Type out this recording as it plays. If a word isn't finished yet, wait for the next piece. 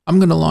I'm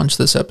going to launch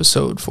this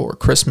episode for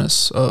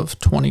Christmas of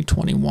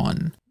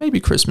 2021, maybe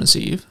Christmas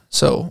Eve.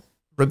 So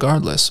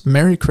regardless,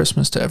 Merry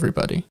Christmas to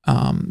everybody.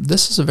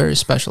 This is a very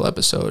special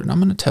episode, and I'm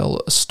going to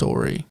tell a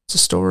story. It's a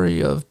story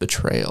of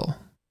betrayal,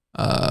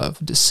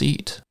 of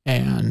deceit,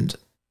 and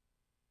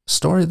a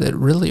story that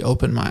really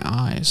opened my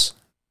eyes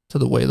to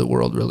the way the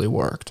world really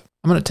worked.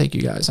 I'm going to take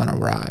you guys on a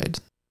ride,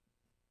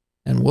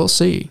 and we'll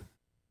see.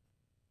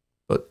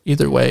 But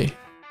either way,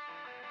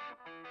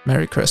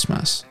 Merry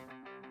Christmas.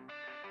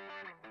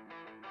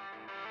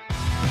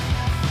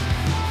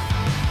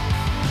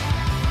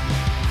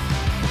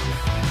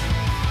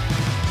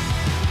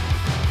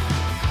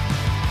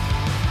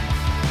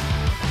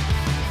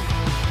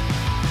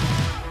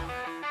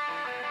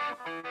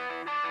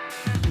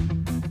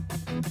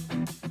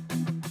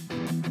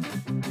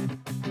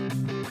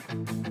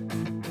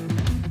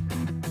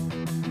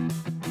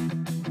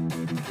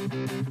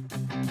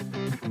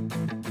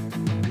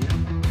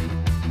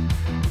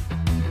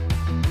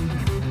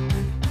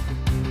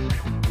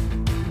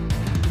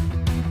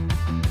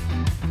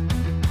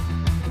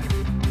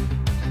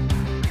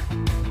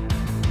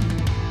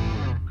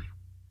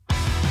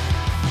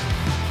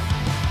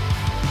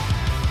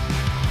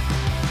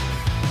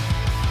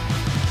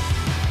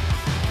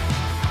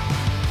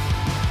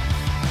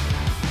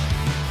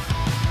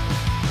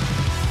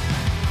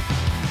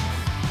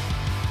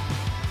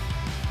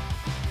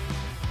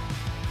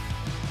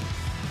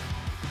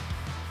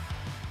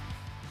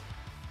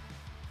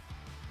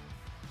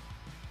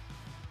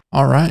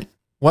 All right.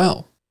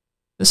 Well,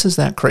 this is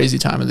that crazy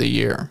time of the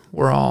year.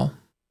 We're all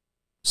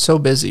so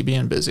busy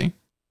being busy.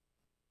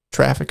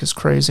 Traffic is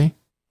crazy.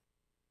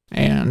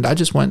 And I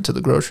just went to the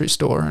grocery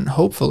store, and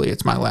hopefully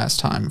it's my last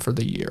time for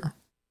the year.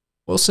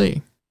 We'll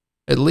see.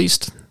 At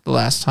least the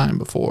last time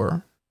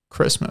before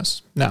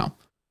Christmas. Now,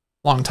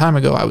 a long time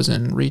ago, I was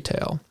in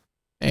retail.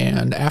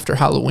 And after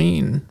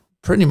Halloween,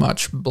 pretty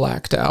much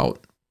blacked out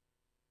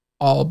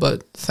all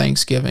but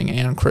Thanksgiving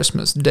and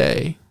Christmas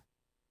Day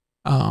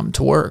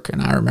to work. And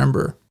I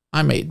remember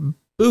I made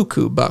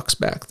buku bucks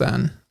back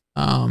then.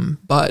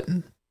 But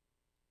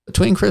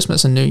between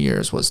Christmas and New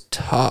Year's was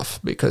tough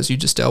because you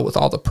just dealt with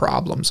all the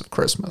problems of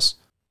Christmas.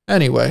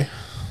 Anyway,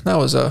 that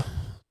was a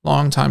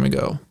long time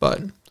ago,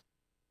 but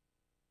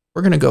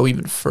we're going to go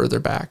even further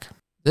back.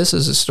 This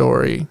is a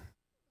story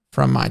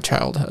from my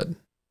childhood.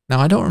 Now,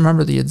 I don't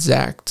remember the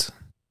exact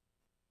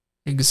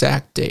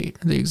date,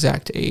 the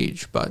exact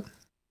age, but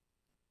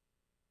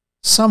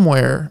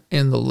somewhere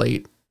in the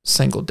late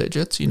single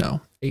digits,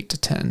 8 to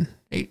 10,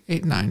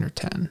 8, 9 or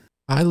 10.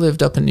 I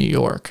lived up in New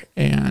York,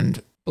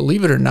 and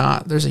believe it or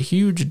not, there's a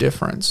huge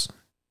difference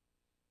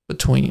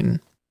between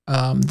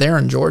there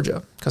and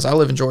Georgia, because I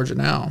live in Georgia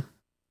now,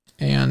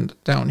 and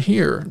down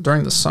here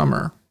during the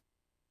summer,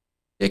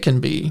 it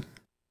can be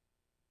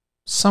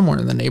somewhere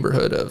in the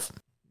neighborhood of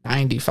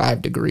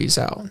 95 degrees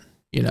out.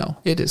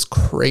 It is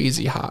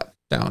crazy hot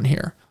down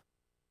here,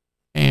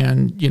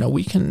 and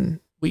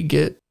we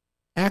get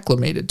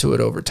acclimated to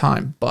it over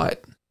time,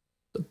 but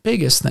the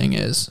biggest thing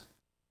is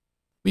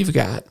we've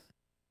got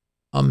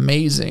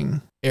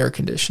amazing air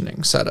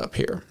conditioning set up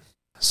here.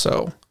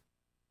 So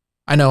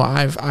I know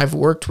I've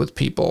worked with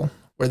people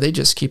where they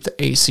just keep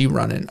the AC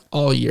running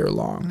all year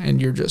long,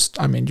 and you're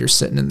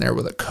sitting in there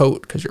with a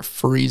coat because you're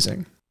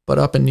freezing. But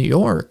up in New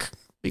York,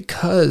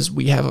 because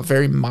we have a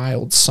very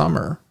mild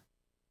summer,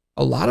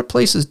 a lot of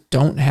places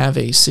don't have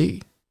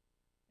AC.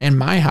 And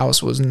my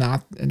house was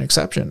not an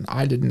exception.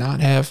 I did not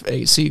have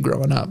AC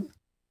growing up.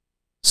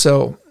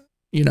 So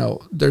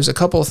there's a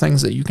couple of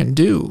things that you can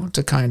do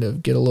to kind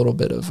of get a little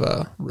bit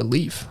of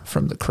relief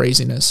from the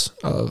craziness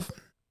of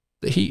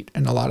the heat.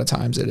 And a lot of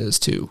times it is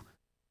too.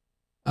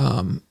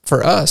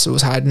 For us, it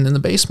was hiding in the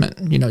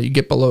basement. You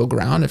get below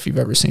ground. If you've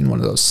ever seen one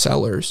of those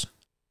cellars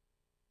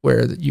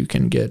where you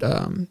can get,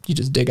 you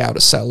just dig out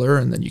a cellar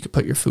and then you can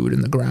put your food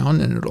in the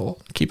ground and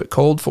it'll keep it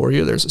cold for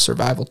you. There's a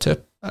survival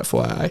tip,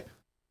 FYI.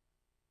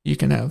 You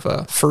can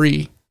have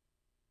free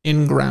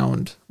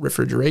in-ground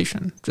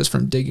refrigeration just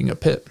from digging a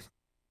pit.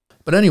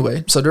 But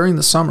anyway, so during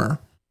the summer,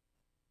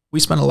 we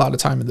spent a lot of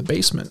time in the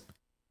basement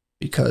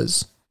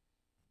because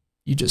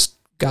you just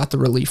got the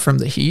relief from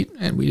the heat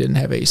and we didn't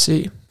have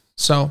AC.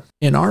 So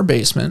in our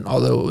basement,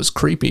 although it was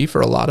creepy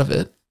for a lot of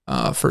it,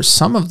 for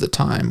some of the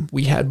time,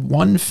 we had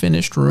one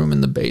finished room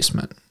in the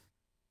basement.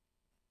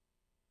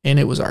 And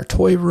it was our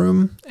toy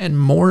room, and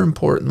more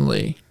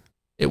importantly,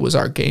 it was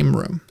our game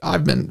room.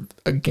 I've been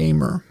a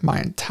gamer my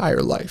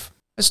entire life.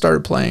 I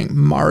started playing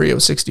Mario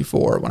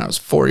 64 when I was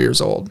 4 years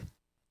old.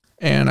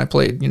 And I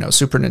played,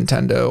 Super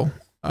Nintendo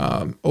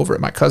over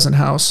at my cousin's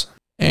house.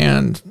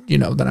 And,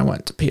 then I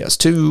went to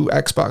PS2,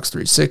 Xbox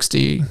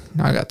 360.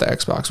 Now I got the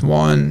Xbox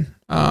One.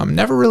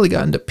 Never really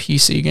got into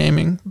PC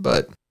gaming,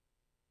 but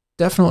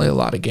definitely a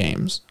lot of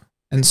games.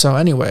 And so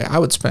anyway, I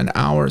would spend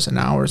hours and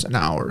hours and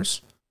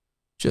hours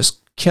just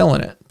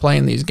killing it,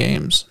 playing these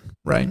games,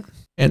 right?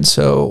 And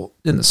so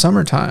in the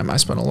summertime, I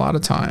spent a lot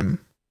of time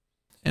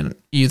in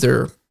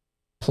either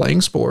playing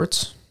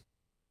sports,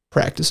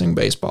 practicing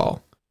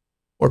baseball,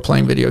 or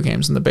playing video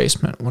games in the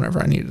basement whenever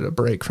I needed a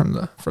break from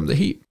the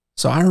heat.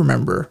 So I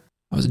remember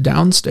I was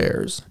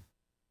downstairs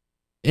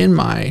in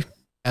my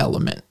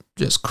element,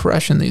 just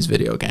crushing these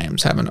video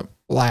games, having a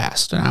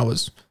blast. And I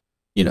was,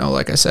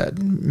 like I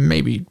said,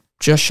 maybe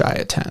just shy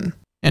of 10.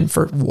 And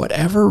for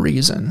whatever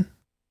reason,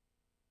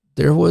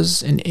 there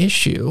was an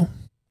issue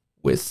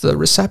with the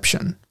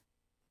reception.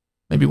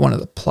 Maybe one of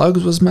the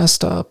plugs was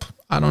messed up.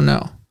 I don't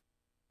know.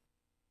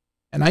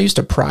 And I used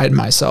to pride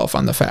myself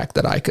on the fact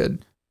that I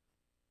could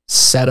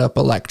set up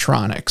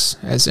electronics,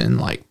 as in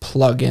like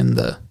plug in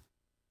the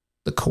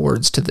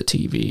cords to the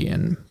TV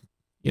and,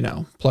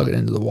 plug it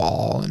into the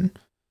wall. And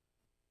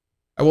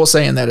I will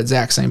say in that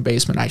exact same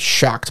basement, I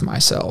shocked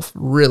myself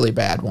really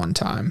bad one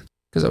time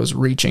because I was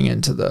reaching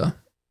into the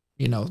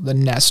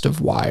nest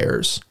of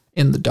wires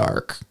in the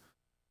dark.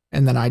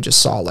 And then I just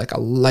saw like a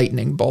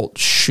lightning bolt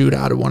shoot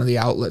out of one of the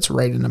outlets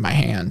right into my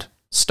hand,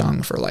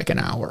 stung for like an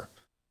hour.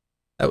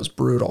 That was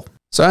brutal.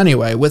 So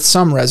anyway, with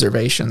some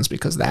reservations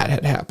because that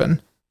had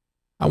happened,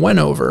 I went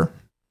over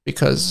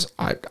because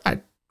I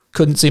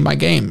couldn't see my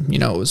game.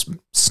 It was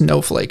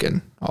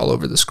snowflaking all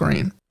over the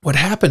screen. What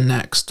happened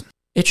next?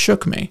 It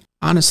shook me.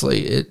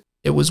 Honestly,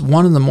 it was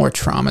one of the more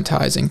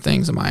traumatizing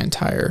things in my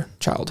entire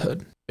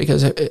childhood.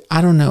 Because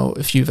I don't know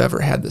if you've ever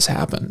had this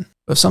happen.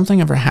 If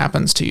something ever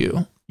happens to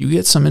you, you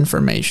get some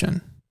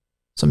information,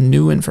 some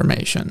new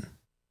information,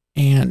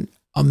 and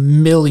a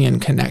million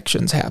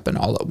connections happen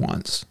all at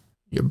once.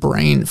 Your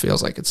brain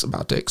feels like it's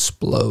about to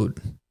explode.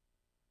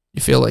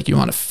 You feel like you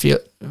want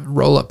to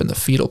roll up in the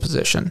fetal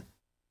position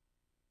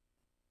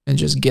and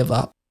just give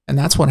up. And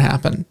that's what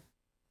happened.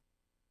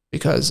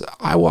 Because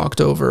I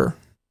walked over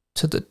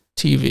to the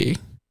TV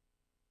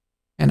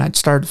and I'd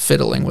started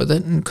fiddling with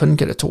it and couldn't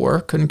get it to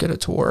work.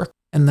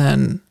 And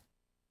then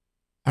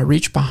I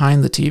reached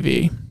behind the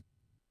TV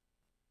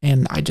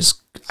and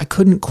I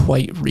couldn't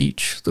quite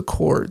reach the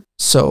cord.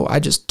 So I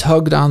just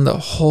tugged on the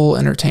whole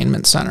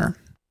entertainment center.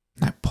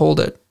 And I pulled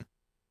it,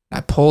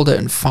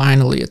 and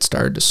finally it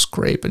started to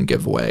scrape and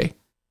give way,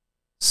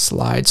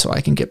 slide so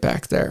I can get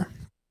back there.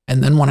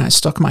 And then when I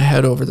stuck my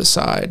head over the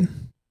side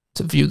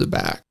to view the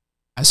back,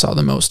 I saw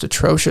the most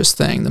atrocious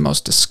thing, the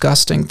most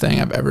disgusting thing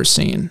I've ever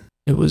seen.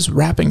 It was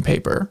wrapping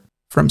paper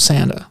from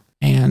Santa,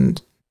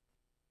 and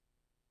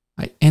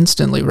I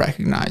instantly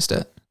recognized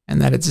it.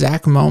 And that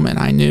exact moment,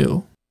 I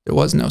knew there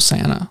was no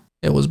Santa.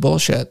 It was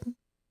bullshit.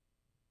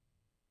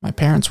 My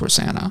parents were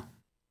Santa.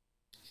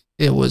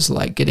 It was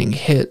like getting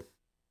hit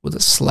with a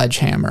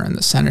sledgehammer in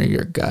the center of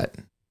your gut,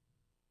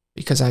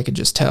 because I could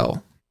just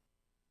tell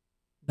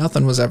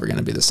nothing was ever going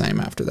to be the same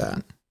after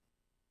that.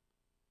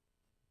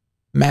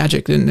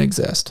 Magic didn't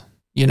exist,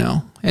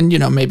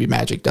 and maybe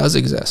magic does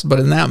exist, but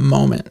in that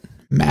moment,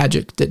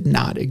 magic did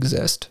not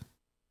exist.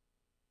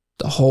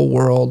 The whole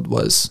world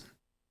was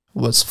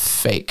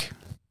fake.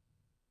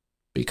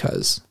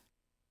 Because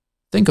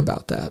think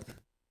about that.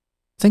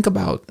 Think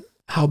about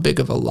how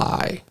big of a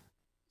lie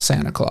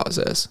Santa Claus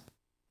is,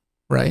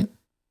 right?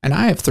 And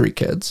I have 3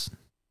 kids.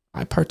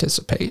 I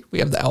participate. We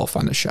have the elf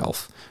on the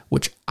shelf,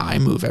 which I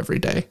move every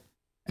day,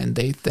 and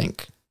they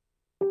think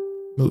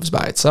moves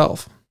by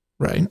itself,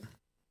 right?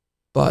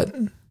 But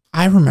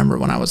I remember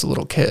when I was a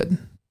little kid,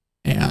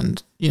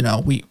 and,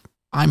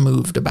 I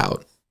moved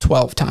about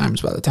 12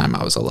 times by the time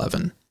I was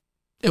 11.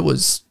 It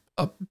was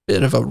a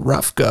bit of a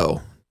rough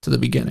go to the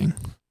beginning.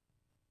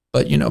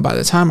 But, by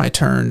the time I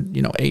turned,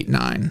 8,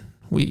 9,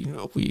 we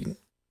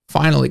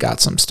finally got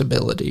some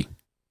stability.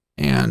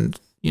 And,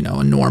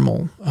 a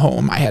normal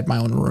home. I had my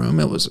own room.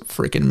 It was a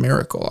freaking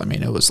miracle. I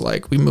mean, it was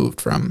like we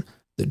moved from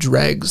the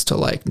dregs to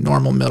like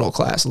normal middle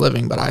class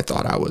living, but I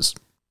thought I was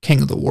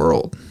king of the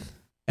world.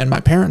 And my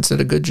parents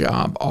did a good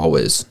job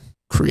always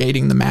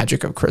creating the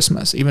magic of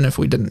Christmas, even if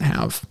we didn't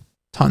have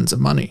tons of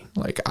money.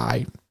 Like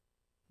I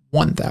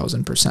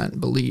 1000%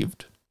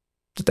 believed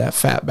that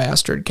fat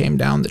bastard came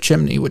down the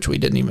chimney, which we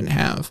didn't even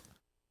have.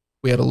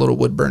 We had a little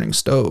wood burning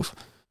stove,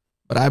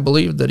 but I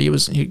believed that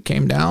he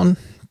came down,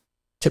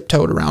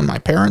 tiptoed around my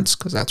parents,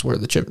 because that's where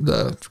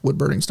the wood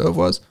burning stove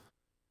was,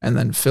 and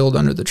then filled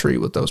under the tree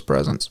with those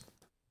presents.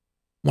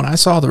 When I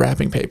saw the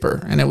wrapping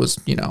paper, and it was,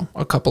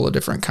 a couple of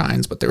different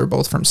kinds, but they were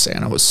both from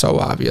Santa, it was so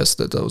obvious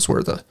that those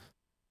were the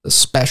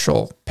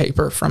special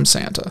paper from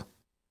Santa.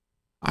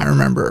 I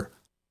remember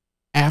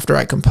after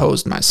I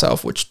composed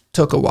myself, which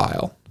took a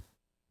while,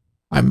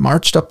 I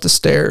marched up the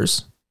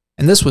stairs,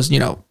 and this was,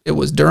 it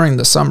was during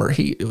the summer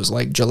heat. It was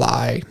like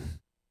July,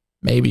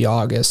 maybe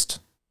August,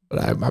 but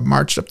I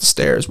marched up the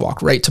stairs,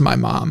 walked right to my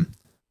mom,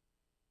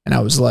 and I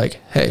was like,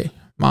 "Hey,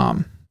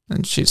 Mom."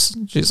 And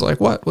she's like,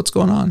 What's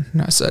going on?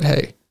 And I said,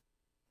 "Hey,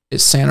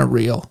 is Santa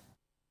real?"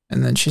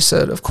 And then she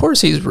said, "Of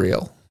course he's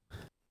real."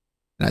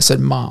 And I said,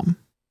 "Mom,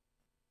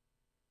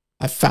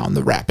 I found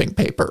the wrapping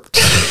paper."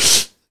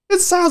 It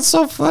sounds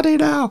so funny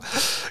now,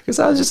 because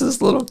I was just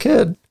this little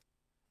kid.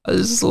 But I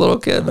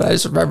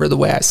just remember the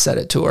way I said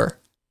it to her.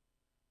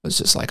 It was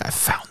just like, "I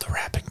found the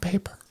wrapping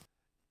paper."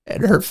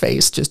 And her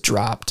face just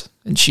dropped,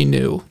 and she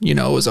knew, it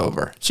was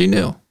over. She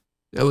knew.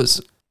 It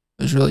was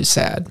really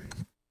sad.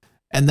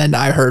 And then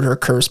I heard her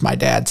curse my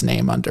dad's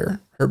name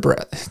under her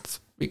breath,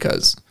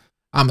 because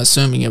I'm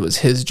assuming it was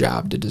his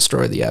job to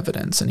destroy the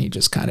evidence, and he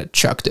just kind of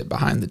chucked it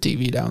behind the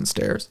TV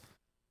downstairs.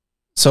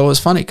 So it was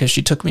funny because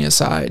she took me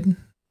aside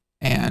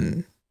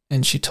and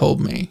she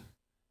told me,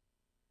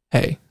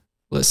 hey,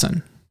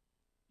 listen,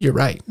 you're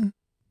right.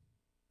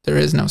 There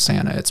is no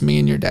Santa. It's me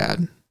and your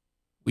dad.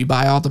 We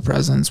buy all the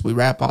presents. We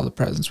wrap all the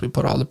presents. We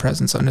put all the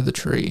presents under the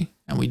tree,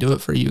 and we do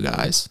it for you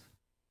guys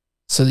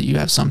so that you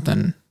have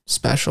something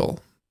special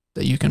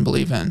that you can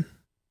believe in.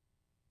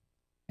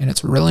 And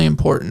it's really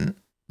important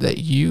that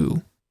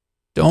you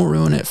don't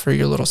ruin it for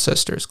your little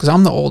sisters. Because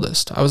I'm the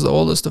oldest. I was the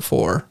oldest of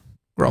 4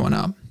 growing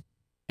up.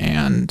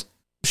 And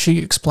she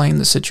explained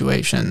the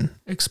situation,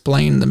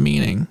 explained the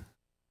meaning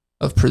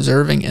of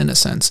preserving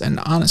innocence, and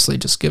honestly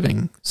just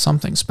giving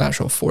something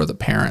special for the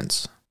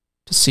parents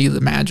to see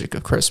the magic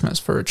of Christmas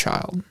for a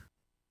child.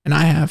 And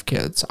I have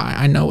kids.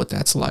 I know what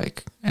that's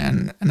like.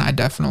 And I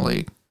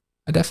definitely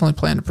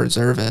plan to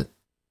preserve it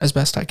as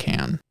best I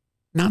can.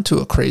 Not to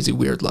a crazy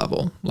weird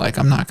level. Like,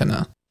 I'm not going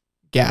to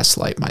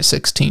gaslight my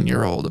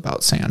 16-year-old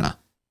about Santa.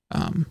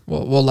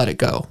 We'll let it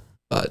go.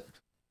 But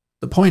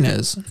the point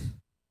is,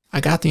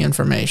 I got the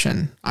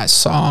information. I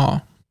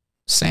saw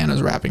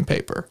Santa's wrapping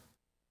paper.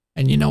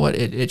 And you know what?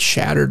 It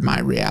shattered my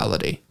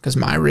reality. Because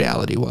my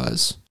reality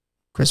was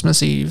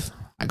Christmas Eve,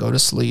 I go to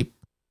sleep,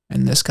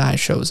 and this guy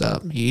shows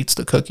up. He eats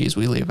the cookies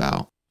we leave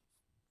out,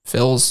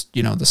 fills,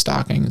 the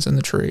stockings in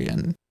the tree,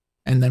 and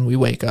then we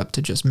wake up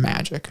to just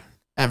magic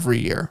every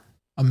year.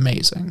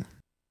 Amazing.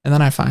 And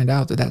then I find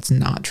out that that's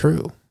not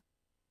true.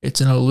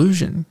 It's an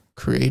illusion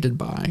created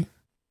by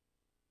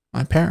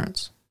my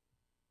parents.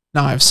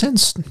 Now, I've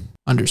since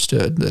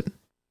understood that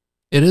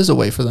it is a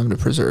way for them to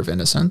preserve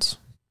innocence.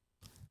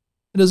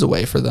 It is a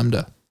way for them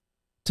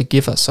to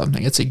give us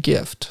something. It's a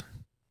gift.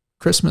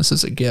 Christmas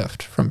is a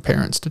gift from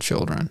parents to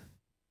children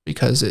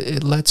because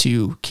it lets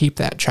you keep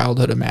that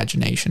childhood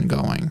imagination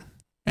going.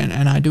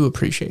 And I do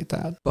appreciate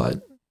that.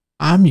 But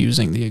I'm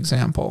using the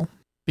example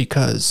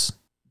because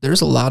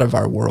there's a lot of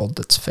our world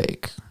that's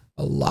fake.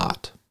 A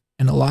lot.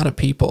 And a lot of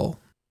people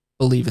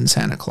believe in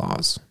Santa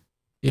Claus,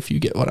 if you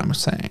get what I'm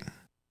saying.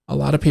 A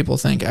lot of people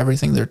think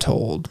everything they're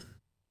told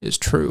is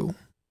true,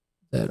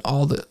 that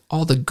all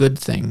the good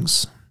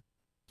things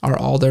are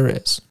all there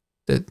is,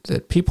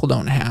 that people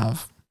don't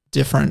have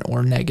different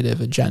or negative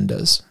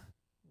agendas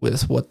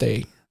with what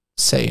they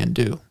say and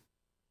do,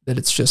 that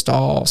it's just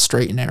all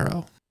straight and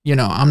narrow.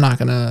 I'm not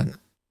going to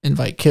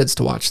invite kids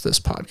to watch this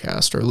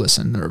podcast or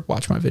listen or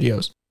watch my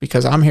videos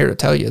because I'm here to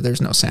tell you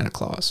there's no Santa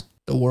Claus.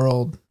 The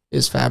world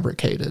is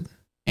fabricated,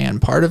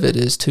 and part of it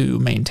is to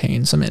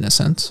maintain some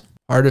innocence.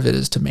 Part of it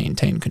is to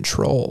maintain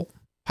control,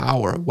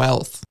 power,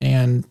 wealth.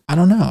 And I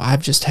don't know,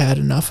 I've just had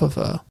enough of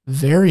a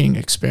varying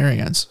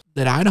experience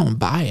that I don't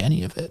buy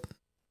any of it.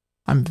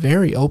 I'm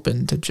very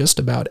open to just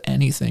about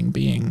anything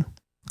being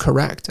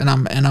correct. And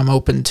I'm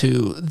open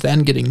to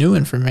then getting new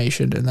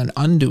information and then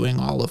undoing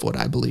all of what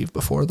I believed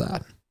before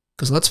that.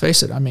 Because let's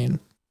face it,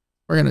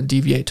 we're going to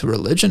deviate to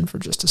religion for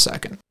just a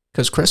second.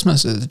 Because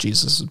Christmas is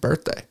Jesus'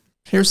 birthday.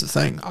 Here's the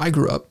thing. I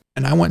grew up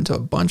and I went to a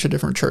bunch of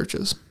different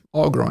churches,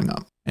 all growing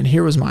up. And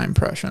here was my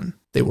impression.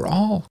 They were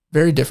all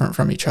very different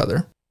from each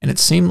other. And it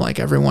seemed like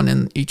everyone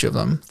in each of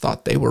them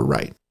thought they were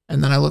right.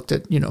 And then I looked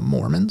at,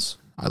 Mormons.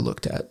 I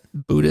looked at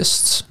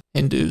Buddhists,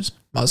 Hindus,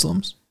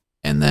 Muslims.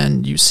 And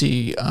then you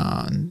see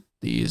on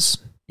these,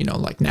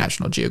 like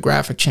National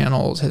Geographic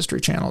channels,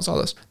 History channels, all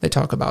this, they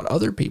talk about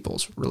other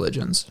people's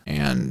religions.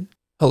 And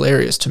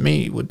hilarious to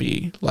me would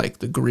be like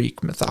the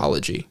Greek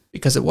mythology,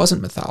 because it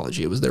wasn't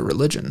mythology, it was their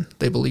religion.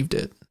 They believed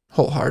it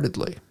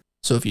wholeheartedly.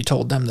 So if you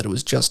told them that it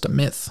was just a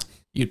myth,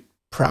 you'd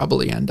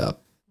probably end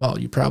up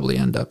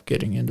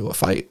getting into a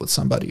fight with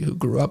somebody who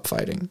grew up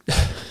fighting.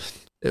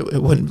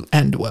 It wouldn't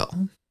end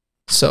well.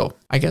 So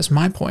I guess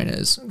my point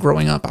is,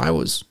 growing up, I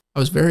was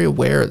very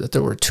aware that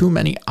there were too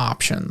many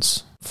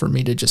options for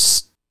me to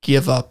just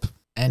give up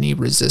any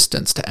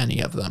resistance to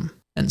any of them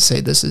and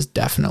say, this is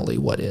definitely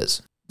what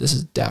is. This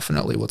is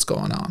definitely what's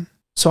going on.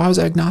 So I was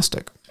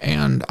agnostic,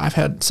 and I've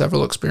had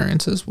several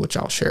experiences, which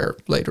I'll share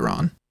later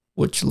on,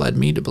 which led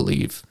me to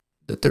believe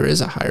that there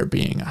is a higher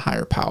being, a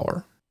higher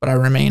power, but I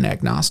remain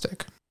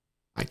agnostic.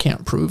 I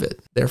can't prove it.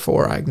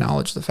 Therefore, I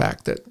acknowledge the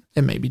fact that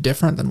it may be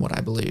different than what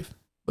I believe.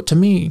 But to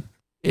me,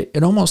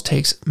 it almost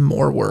takes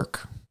more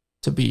work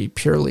to be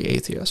purely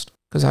atheist,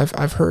 because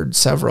I've heard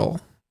several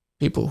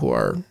people who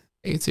are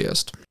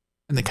atheist,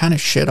 and they kind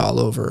of shit all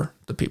over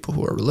the people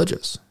who are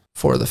religious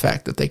for the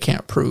fact that they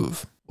can't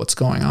prove what's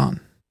going on,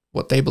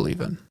 what they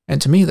believe in.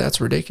 And to me, that's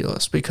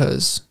ridiculous,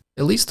 because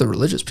at least the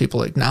religious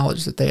people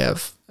acknowledge that they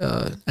have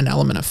an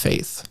element of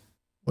faith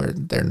where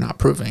they're not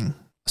proving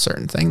a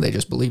certain thing. They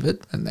just believe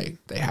it, and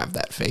they have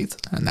that faith,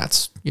 and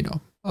that's,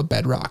 a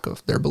bedrock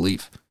of their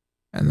belief.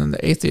 And then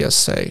the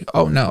atheists say,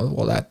 oh no,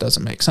 well, that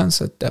doesn't make sense.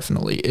 That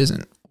definitely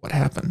isn't what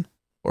happened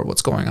or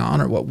what's going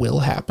on or what will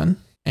happen.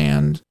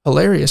 And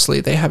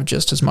hilariously, they have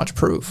just as much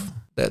proof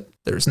that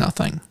there's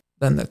nothing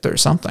than that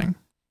there's something.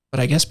 But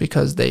I guess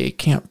because they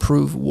can't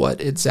prove what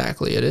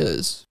exactly it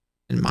is,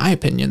 in my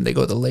opinion, they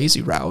go the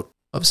lazy route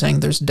of saying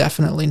there's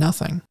definitely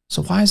nothing.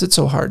 So why is it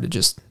so hard to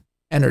just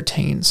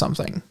entertain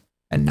something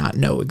and not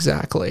know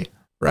exactly,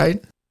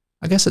 right?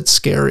 I guess it's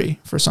scary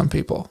for some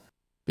people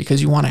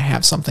because you want to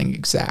have something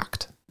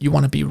exact. You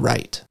want to be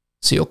right.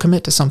 So you'll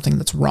commit to something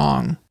that's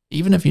wrong,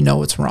 even if you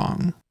know it's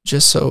wrong,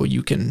 just so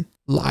you can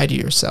lie to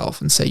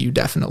yourself and say you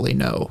definitely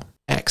know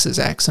X is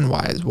X and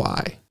Y is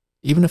Y,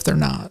 even if they're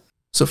not.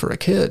 So for a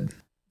kid,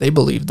 they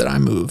believed that I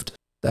moved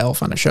the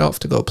elf on a shelf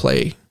to go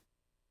play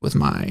with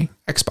my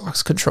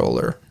Xbox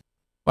controller.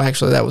 Well,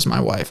 actually, that was my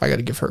wife. I got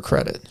to give her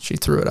credit. She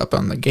threw it up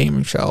on the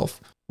gaming shelf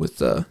with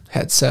the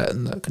headset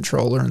and the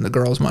controller, and the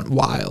girls went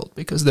wild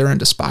because they're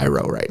into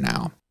Spyro right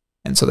now.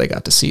 And so they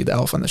got to see the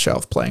elf on the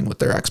shelf playing with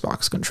their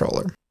Xbox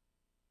controller.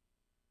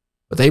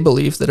 But they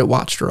believed that it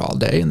watched her all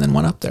day and then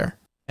went up there.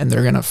 And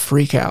they're going to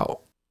freak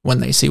out when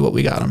they see what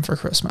we got them for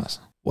Christmas,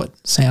 what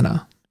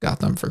Santa got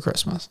them for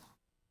Christmas.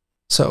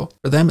 So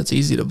for them, it's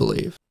easy to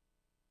believe.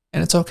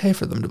 And it's okay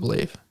for them to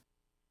believe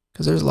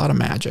because there's a lot of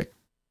magic.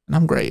 And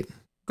I'm great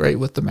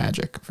with the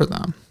magic for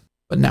them.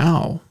 But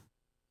now,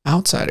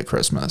 outside of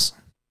Christmas,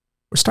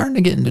 we're starting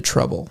to get into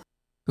trouble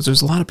because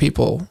there's a lot of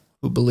people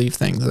who believe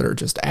things that are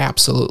just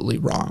absolutely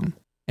wrong.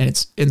 And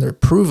they're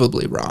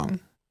provably wrong.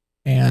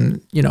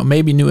 And,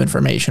 maybe new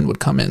information would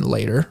come in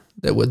later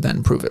that would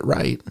then prove it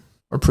right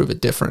or prove it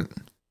different.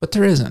 But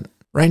there isn't.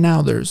 Right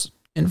now, there's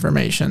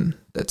information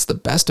that's the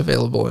best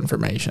available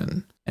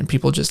information, and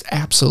people just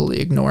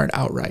absolutely ignore it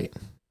outright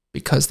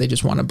because they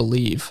just want to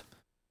believe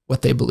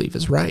what they believe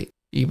is right,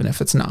 even if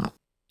it's not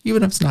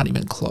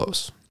even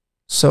close.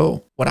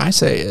 So what I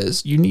say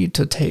is you need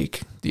to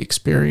take the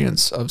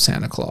experience of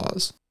Santa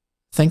Claus,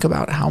 think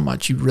about how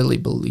much you really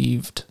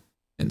believed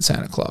in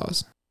Santa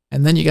Claus,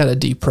 and then you got to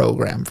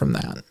deprogram from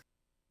that.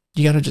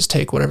 You got to just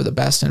take whatever the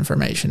best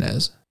information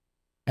is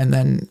and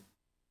then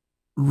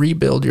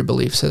rebuild your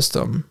belief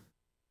system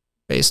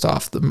based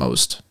off the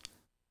most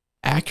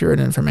accurate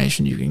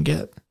information you can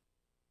get.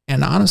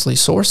 And honestly,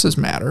 sources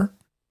matter,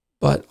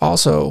 but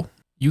also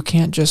you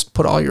can't just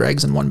put all your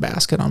eggs in one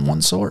basket on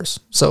one source.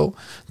 So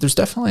there's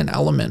definitely an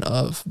element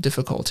of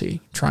difficulty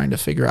trying to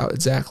figure out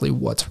exactly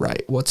what's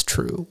right, what's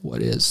true,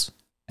 what is.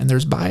 And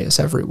there's bias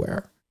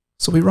everywhere.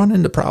 So we run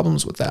into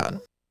problems with that.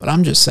 But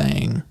I'm just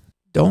saying,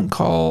 don't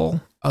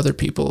call other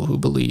people who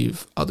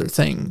believe other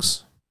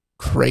things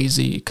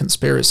crazy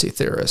conspiracy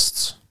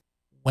theorists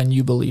when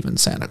you believe in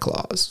Santa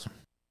Claus.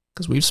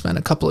 Because we've spent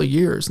a couple of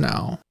years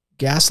now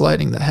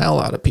gaslighting the hell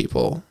out of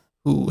people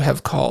who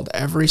have called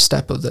every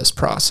step of this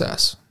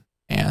process.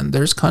 And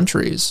there's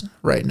countries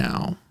right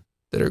now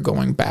that are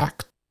going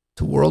back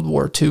to World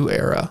War II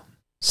era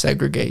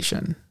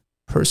segregation,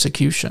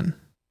 persecution,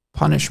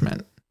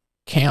 punishment,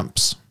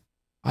 camps.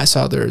 I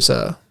saw there's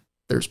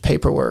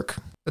paperwork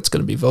that's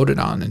going to be voted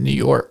on in New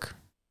York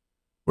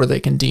where they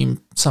can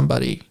deem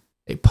somebody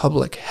a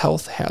public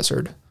health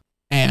hazard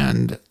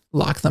and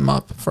lock them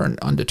up for an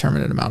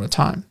undetermined amount of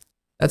time.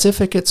 That's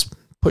if it gets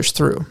pushed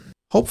through.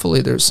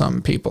 Hopefully there's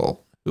some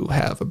people who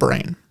have a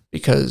brain,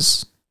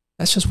 because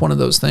that's just one of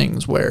those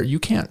things where you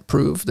can't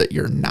prove that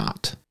you're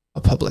not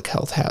a public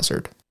health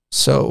hazard.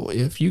 So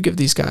if you give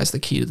these guys the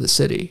key to the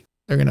city,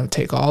 they're going to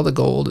take all the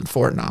gold in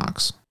Fort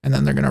Knox and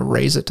then they're going to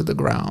raze it to the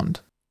ground.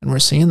 And we're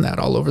seeing that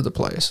all over the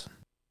place.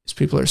 These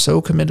people are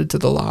so committed to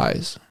the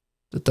lies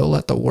that they'll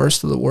let the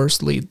worst of the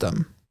worst lead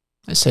them.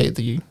 I say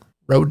the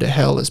road to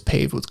hell is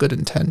paved with good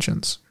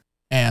intentions.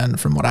 And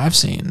from what I've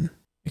seen,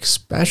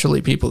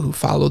 especially people who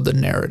followed the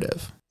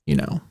narrative,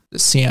 the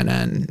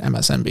CNN,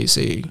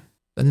 MSNBC,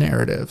 the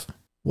narrative,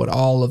 what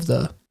all of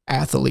the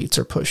athletes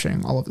are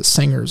pushing, all of the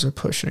singers are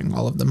pushing,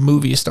 all of the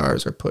movie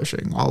stars are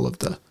pushing, all of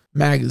the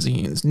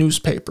magazines,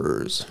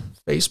 newspapers,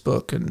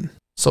 Facebook, and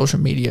social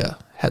media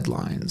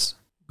headlines.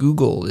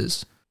 Google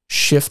is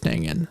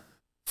shifting and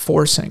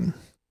forcing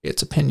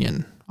its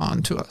opinion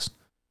onto us.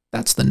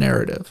 That's the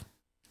narrative.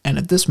 And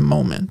at this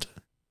moment,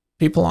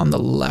 people on the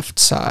left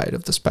side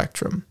of the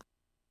spectrum,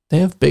 they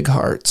have big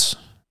hearts.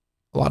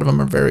 A lot of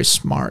them are very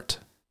smart.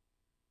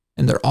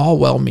 And they're all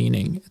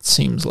well-meaning, it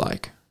seems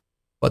like.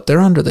 But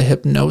they're under the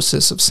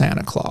hypnosis of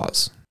Santa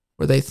Claus,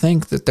 where they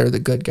think that they're the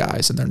good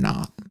guys and they're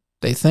not.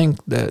 They think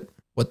that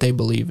what they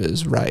believe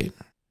is right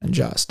and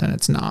just, and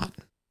it's not.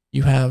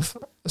 You have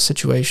a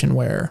situation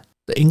where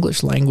the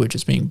English language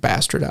is being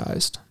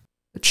bastardized.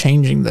 They're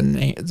changing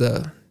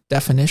the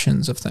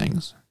definitions of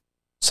things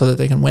so that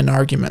they can win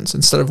arguments.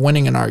 Instead of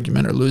winning an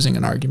argument or losing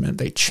an argument,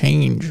 they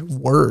change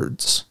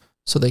words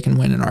so they can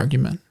win an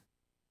argument.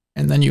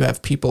 And then you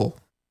have people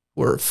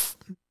who are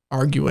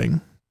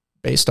arguing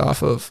based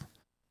off of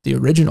the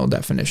original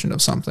definition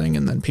of something,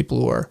 and then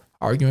people who are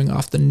arguing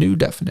off the new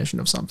definition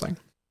of something.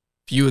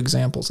 Few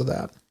examples of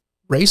that.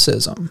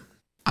 Racism.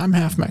 I'm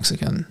half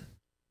Mexican.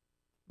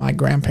 My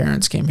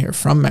grandparents came here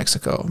from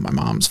Mexico. My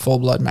mom's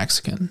full-blood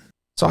Mexican.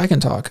 So I can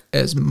talk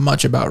as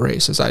much about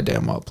race as I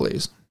damn well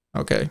please.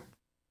 Okay?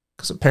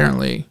 Because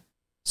apparently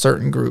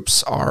certain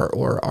groups are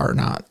or are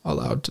not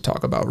allowed to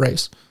talk about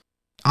race.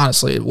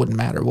 Honestly, it wouldn't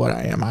matter what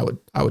I am. I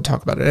would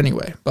talk about it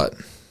anyway. But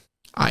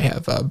I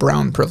have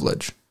brown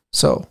privilege,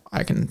 so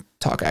I can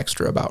talk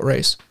extra about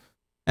race.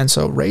 And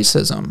so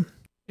racism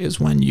is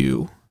when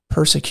you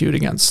persecute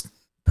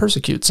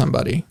persecute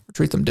somebody or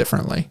treat them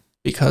differently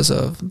because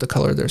of the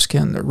color of their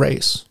skin, their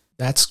race.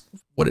 That's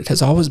what it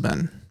has always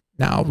been.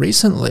 Now,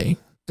 recently,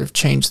 they've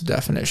changed the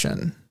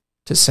definition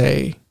to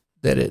say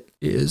that it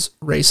is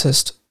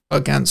racist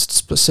against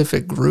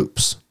specific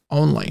groups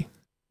only,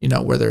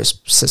 where there's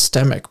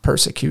systemic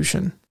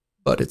persecution.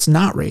 But it's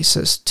not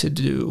racist to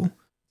do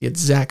the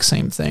exact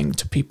same thing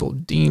to people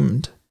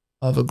deemed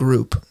of a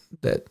group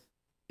that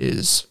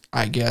is,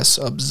 I guess,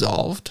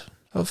 absolved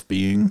of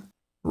being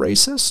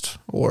racist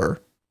or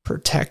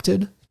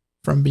protected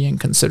from being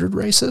considered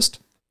racist.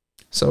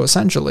 So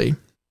essentially,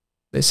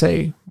 they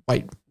say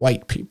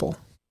white people,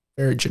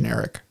 very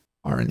generic,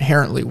 are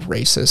inherently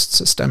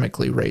racist,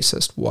 systemically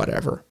racist,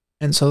 whatever.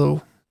 And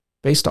so,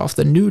 based off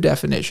the new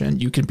definition,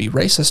 you can be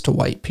racist to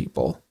white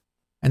people,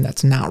 and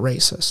that's not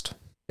racist.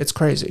 It's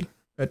crazy.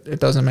 It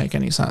doesn't make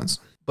any sense.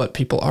 But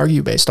people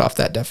argue based off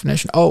that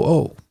definition.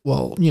 Well,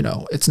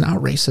 it's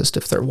not racist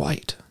if they're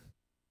white.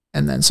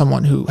 And then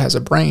someone who has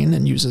a brain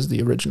and uses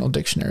the original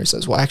dictionary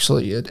says, well,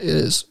 actually, it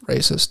is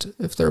racist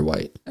if they're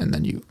white. And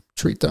then you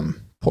treat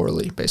them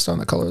poorly based on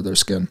the color of their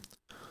skin.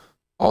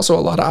 Also, a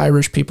lot of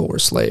Irish people were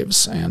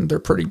slaves, and they're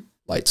pretty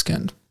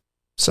light-skinned.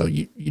 So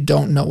you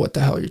don't know what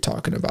the hell you're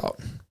talking about.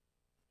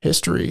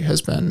 History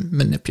has been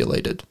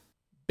manipulated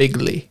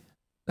bigly.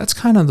 That's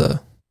kind of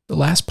the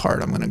last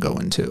part I'm going to go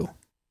into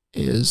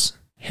is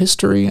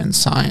history and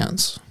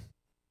science.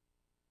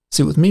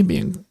 See, with me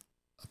being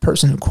a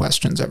person who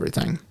questions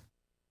everything,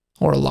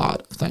 or a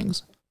lot of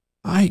things,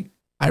 I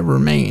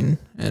remain,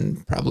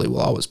 and probably will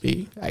always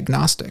be,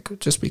 agnostic,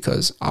 just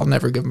because I'll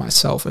never give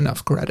myself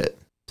enough credit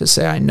to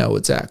say I know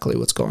exactly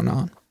what's going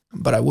on.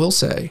 But I will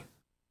say,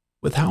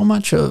 with how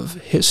much of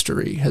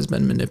history has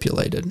been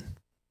manipulated,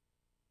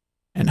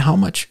 and how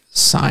much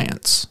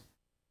science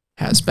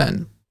has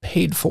been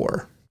paid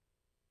for,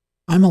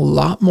 I'm a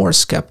lot more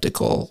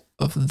skeptical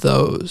of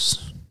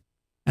those,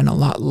 and a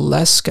lot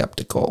less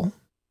skeptical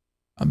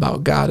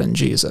about God and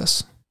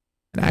Jesus.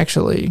 It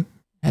actually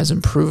has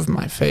improved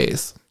my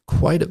faith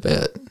quite a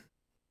bit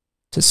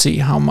to see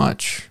how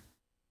much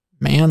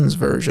man's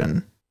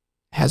version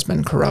has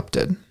been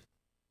corrupted.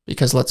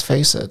 Because let's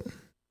face it,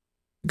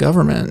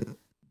 government,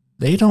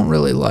 they don't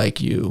really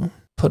like you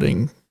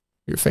putting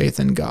your faith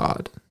in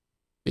God,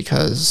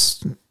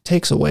 because it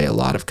takes away a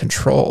lot of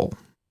control,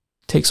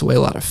 takes away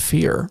a lot of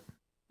fear.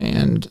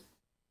 And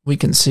we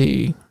can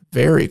see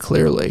very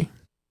clearly,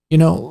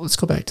 let's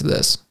go back to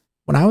this.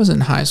 When I was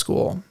in high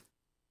school,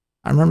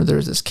 I remember there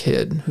was this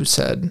kid who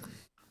said,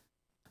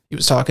 he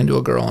was talking to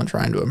a girl and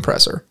trying to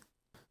impress her,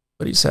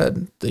 but he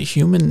said, the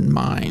human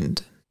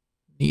mind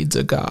needs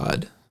a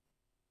God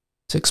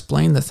to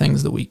explain the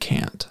things that we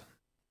can't.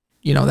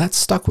 That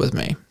stuck with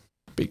me,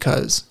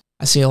 because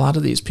I see a lot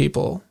of these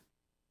people,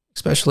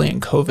 especially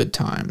in COVID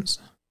times,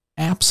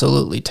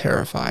 absolutely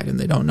terrified, and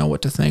they don't know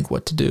what to think,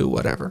 what to do,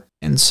 whatever.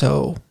 And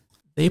so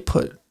they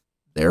put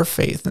their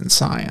faith in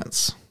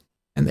science,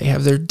 and they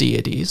have their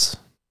deities,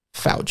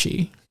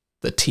 Fauci,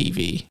 the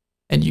TV,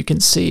 and you can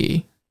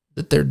see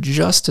that they're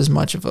just as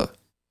much of a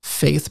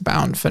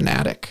faith-bound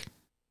fanatic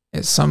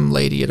as some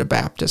lady at a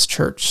Baptist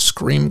church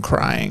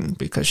crying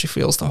because she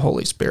feels the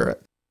Holy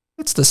Spirit.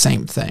 It's the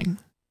same thing.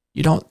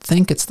 You don't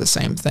think it's the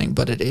same thing,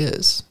 but it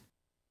is.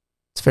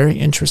 It's very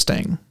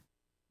interesting.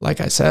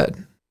 Like I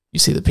said, you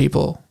see the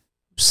people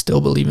who still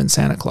believe in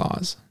Santa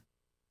Claus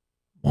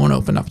won't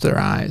open up their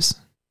eyes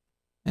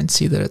and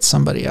see that it's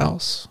somebody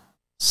else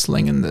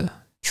slinging the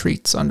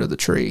treats under the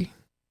tree.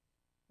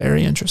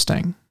 Very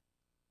interesting.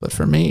 But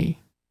for me,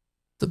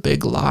 the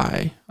big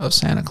lie of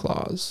Santa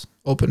Claus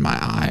opened my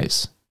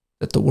eyes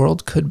that the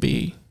world could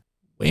be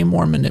way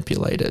more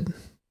manipulated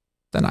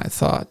than I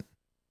thought.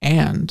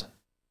 And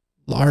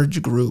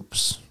large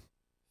groups,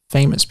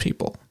 famous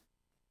people,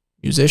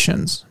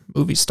 musicians,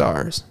 movie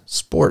stars,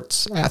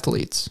 sports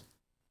athletes,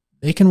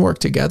 they can work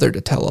together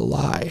to tell a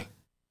lie.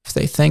 If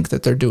they think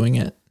that they're doing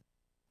it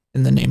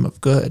in the name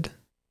of good,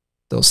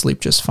 they'll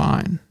sleep just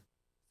fine.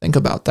 Think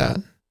about that.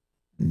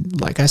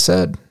 Like I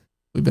said,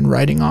 we've been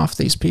writing off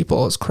these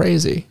people as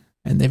crazy,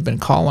 and they've been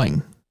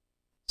calling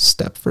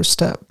step for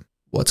step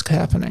what's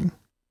happening,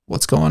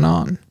 what's going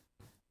on,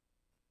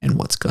 and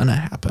what's going to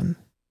happen.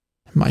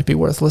 It might be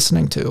worth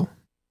listening to.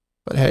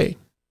 But hey,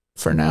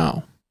 for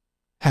now,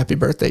 happy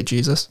birthday,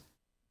 Jesus.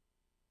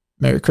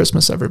 Merry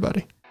Christmas,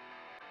 everybody.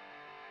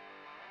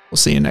 We'll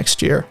see you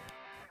next year.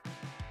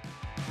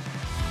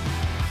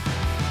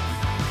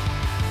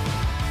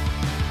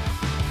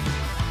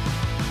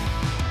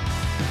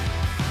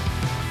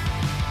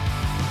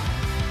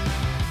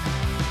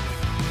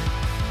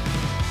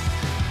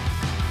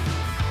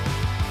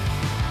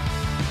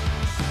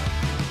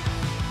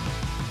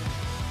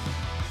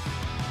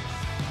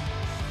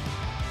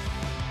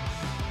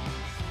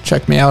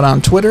 Check me out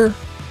on Twitter,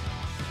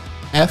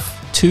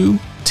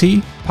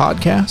 F2T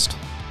Podcast.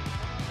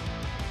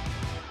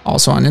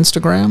 Also on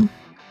Instagram,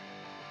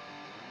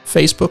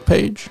 Facebook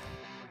page.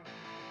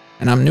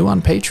 And I'm new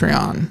on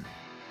Patreon.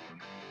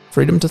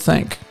 Freedom to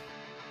Think.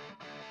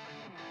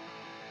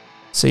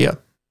 See ya.